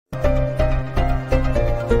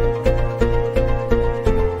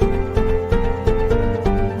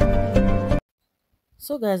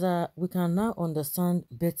So, guys, we can now understand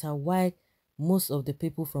better why most of the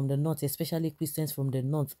people from the north, especially Christians from the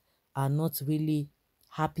north, are not really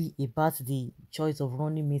happy about the choice of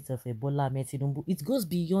running mate of Ebola Ahmed Tinubu. It goes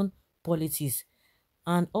beyond politics,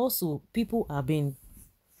 and also people have been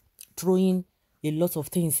throwing a lot of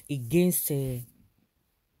things against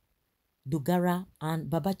Dogara and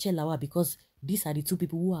Babache Lawa because these are the two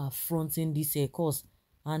people who are fronting this cause,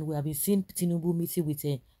 and we have been seeing Tinubu meeting with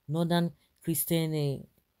northern Christian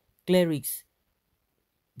clerics,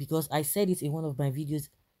 because I said it in one of my videos.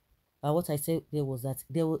 What I said there was that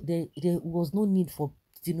there was no need for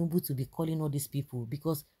Tinubu to be calling all these people,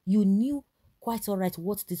 because you knew quite all right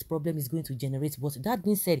what this problem is going to generate. But that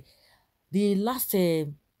being said, the last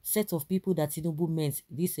set of people that Tinubu meant,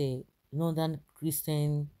 this northern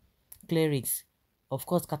Christian clerics, of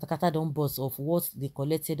course, katakata don't bust of what they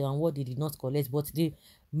collected and what they did not collect. But the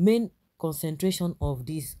main concentration of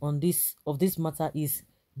this matter is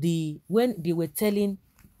when they were trying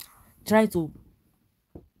to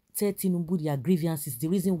tell Tinubu their grievances, the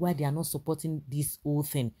reason why they are not supporting this whole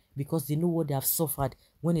thing, because they know what they have suffered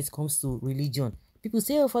when it comes to religion. People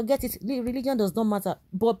say, oh, forget it, religion does not matter.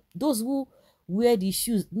 But those who wear the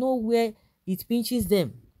shoes know where it pinches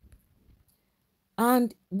them.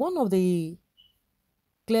 And one of the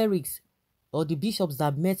clerics or the bishops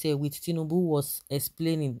that met with Tinubu was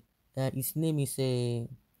explaining, his name is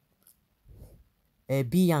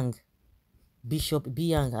Biyang, Bishop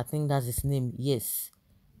Biyang, I think that's his name. Yes,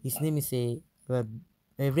 his name is a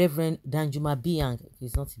Reverend Danjuma Biyang.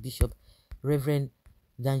 He's not a bishop, Reverend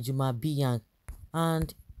Danjuma Biyang,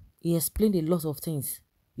 and he explained a lot of things.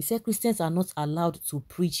 He said Christians are not allowed to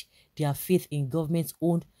preach their faith in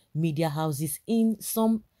government-owned media houses in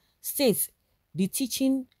some states. The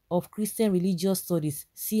teaching of Christian religious studies,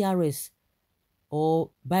 CRS, or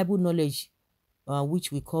Bible knowledge,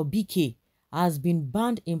 which we call BK, has been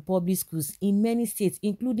banned in public schools in many states,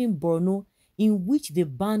 including Borno, in which the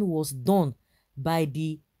ban was done by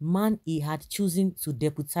the man he had chosen to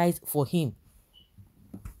deputize for him.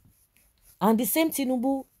 And the same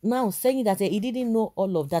Tinubu now saying that he didn't know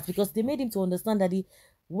all of that, because they made him to understand that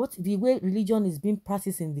the way religion is being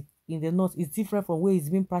practiced in the north is different from where it's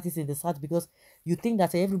being practiced in the south, because you think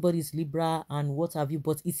that everybody is liberal and what have you,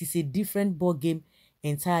 but it is a different ball game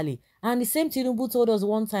entirely. And the same Tinubu told us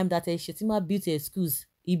one time that Shettima built schools,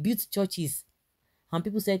 he built churches, and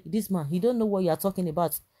people said, this man, he don't know what you are talking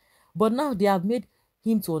about. But now they have made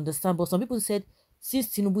him to understand. But some people said, since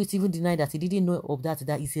Tinubu is even denying that he didn't know of that,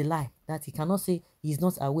 that is a lie, that he cannot say he's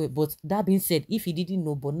not aware. But that being said, if he didn't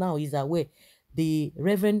know, but now he's aware, the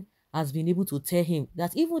Reverend has been able to tell him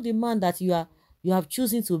that even the man that you have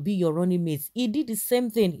chosen to be your running mate, he did the same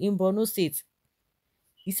thing in Borno State.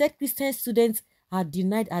 He said Christian students are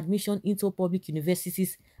denied admission into public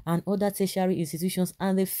universities and other tertiary institutions,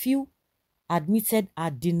 and the few admitted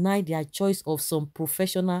are denied their choice of some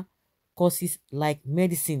professional courses like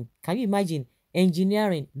medicine. Can you imagine?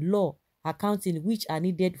 Engineering, law, accounting, which are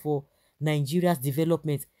needed for Nigeria's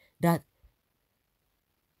development, that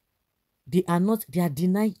they are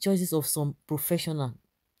denied choices of some professional,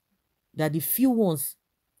 that the few ones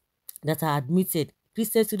that are admitted,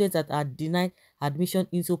 Christian students that are denied admission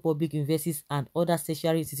into public universities and other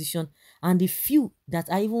tertiary institutions, and the few that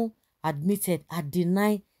are even admitted are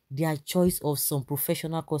denied their choice of some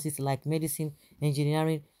professional courses like medicine,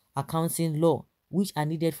 engineering, accounting, law, which are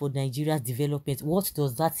needed for Nigeria's development. What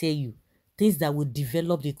does that tell you? Things that would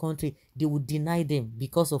develop the country, they would deny them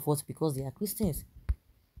because of what? Because they are Christians.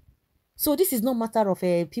 So this is no matter of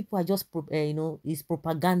people are just, it's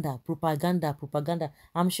propaganda, propaganda, propaganda.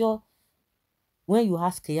 I'm sure when you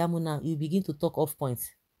ask Keyamu now, you begin to talk off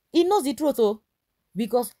points. He knows the truth, oh,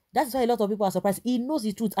 because that's why a lot of people are surprised. He knows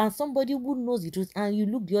the truth, and somebody who knows the truth and you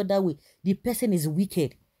look the other way, the person is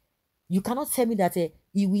wicked. You cannot tell me that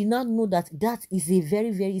he will not know that that is a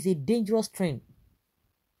is a dangerous trend.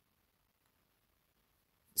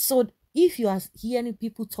 So if you are hearing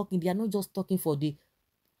people talking, they are not just talking for the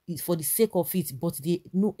sake of it, but they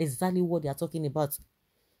know exactly what they are talking about.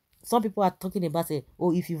 Some people are talking about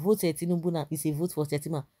oh, if you vote Tinubu now, it's a vote for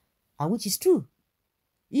Shettima, and which is true.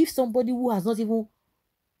 If somebody who has not even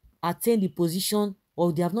attained the position,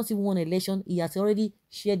 or they have not even won an election, he has already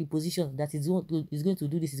shared the position that he's going to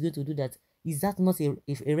do this, he's going to do that, is that not a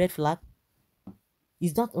red flag?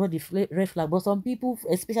 It's not already red flag. But some people,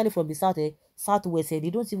 especially from the southwest, they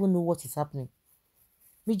don't even know what is happening.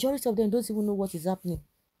 Majority of them don't even know what is happening.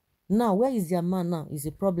 Now, where is their man now is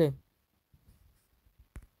a problem.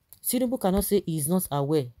 Tinubu cannot say he is not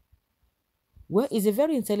aware. Well, it's a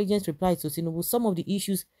very intelligent reply to Tinubu. Some of the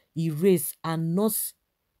issues he raised are not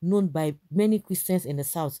known by many Christians in the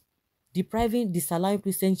South. depriving, disallowing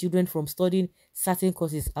Christian children from studying certain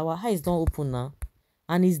courses. Our eyes don't open now.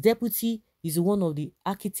 And his deputy is one of the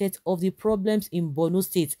architects of the problems in Borno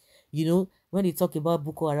State. You know, when they talk about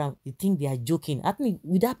Boko Haram, they think they are joking. I think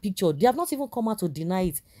with that picture, they have not even come out to deny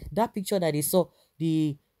it. That picture that they saw,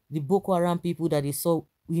 the Boko Haram people that they saw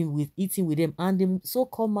him with eating with them, and them so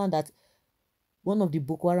common that one of the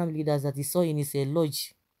Boko Haram leaders that he saw in his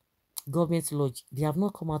lodge, government lodge, they have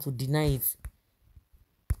not come out to deny it.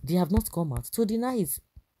 They have not come out to deny it.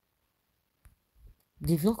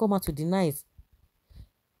 They've not come out to deny it.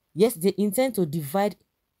 Yes, they intend to divide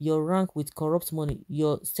your rank with corrupt money.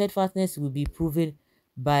 Your steadfastness will be proven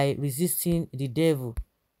by resisting the devil.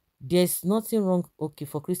 There's nothing wrong, okay,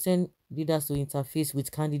 for Christian leaders to interface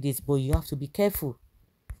with candidates, but you have to be careful.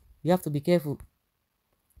 You have to be careful.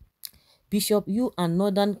 Bishop, you and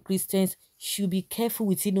Northern Christians should be careful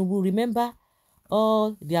with Tinubu. Remember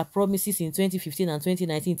all their promises in 2015 and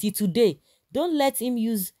 2019 till today. Don't let him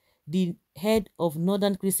use the head of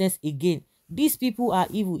Northern Christians again. These people are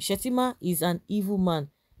evil. Shettima is an evil man.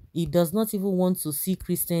 He does not even want to see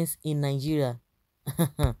Christians in Nigeria.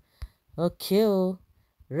 Okay, oh.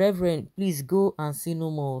 Reverend, please go and say no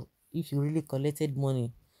more if you really collected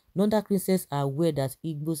money. Northern Christians are aware that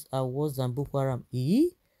Igbos are worse than Boko Haram. Eh?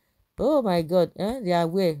 Oh my God, they are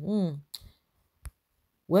aware.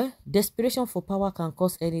 Well, desperation for power can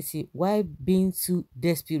cause anything. Why being too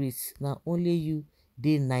desperate? Now only you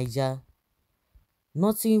dey Niger.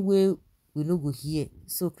 Nothing wey we no go hear.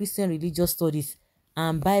 So Christian religious studies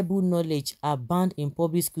and Bible knowledge are banned in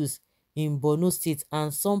public schools in Borno State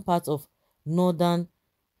and some parts of northern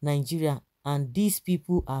Nigeria. And these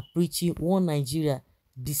people are preaching one Nigeria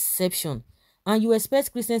deception. And you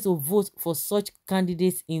expect Christians to vote for such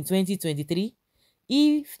candidates in 2023?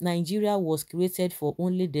 If Nigeria was created for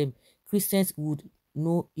only them, Christians would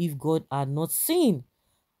know if God had not seen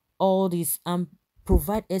all this and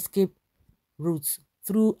provide escape routes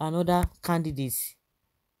through another candidate.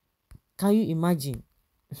 Can you imagine?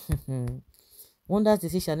 Wonders they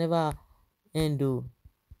say shall never end though.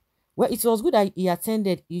 Well, it was good that he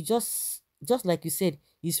attended. He just like you said,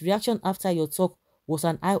 his reaction after your talk was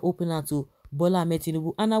an eye-opener to Bola Ahmed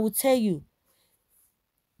Tinubu. And I will tell you,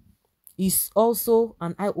 is also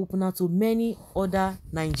an eye-opener to many other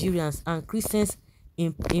Nigerians and Christians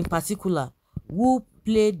in particular who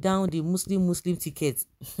play down the Muslim ticket.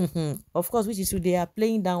 Of course, which is true, they are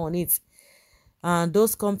playing down on it. And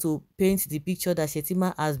those come to paint the picture that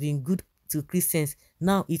Shettima has been good to Christians.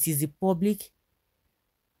 Now it is the public.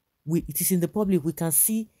 It is in the public. We can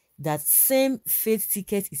see that same faith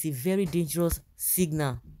ticket is a very dangerous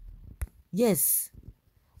signal. Yes.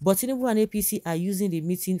 But Tinubu and APC are using the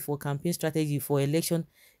meeting for campaign strategy for election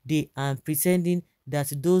day and pretending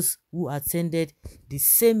that those who attended the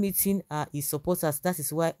same meeting are his supporters. That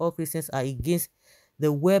is why all Christians are against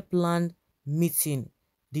the well-planned meeting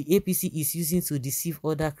the APC is using to deceive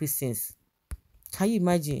other Christians. Can you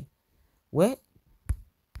imagine? Well,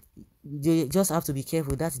 you just have to be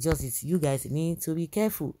careful. That's just it. You guys need to be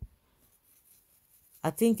careful.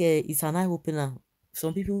 I think it's an eye-opener.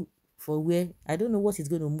 Some people, for where I don't know what is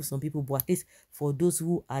going to move some people, but at least for those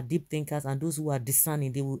who are deep thinkers and those who are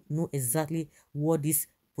discerning, they will know exactly what this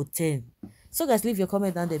portends. So guys, leave your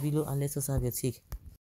comment down there below and let us have your take.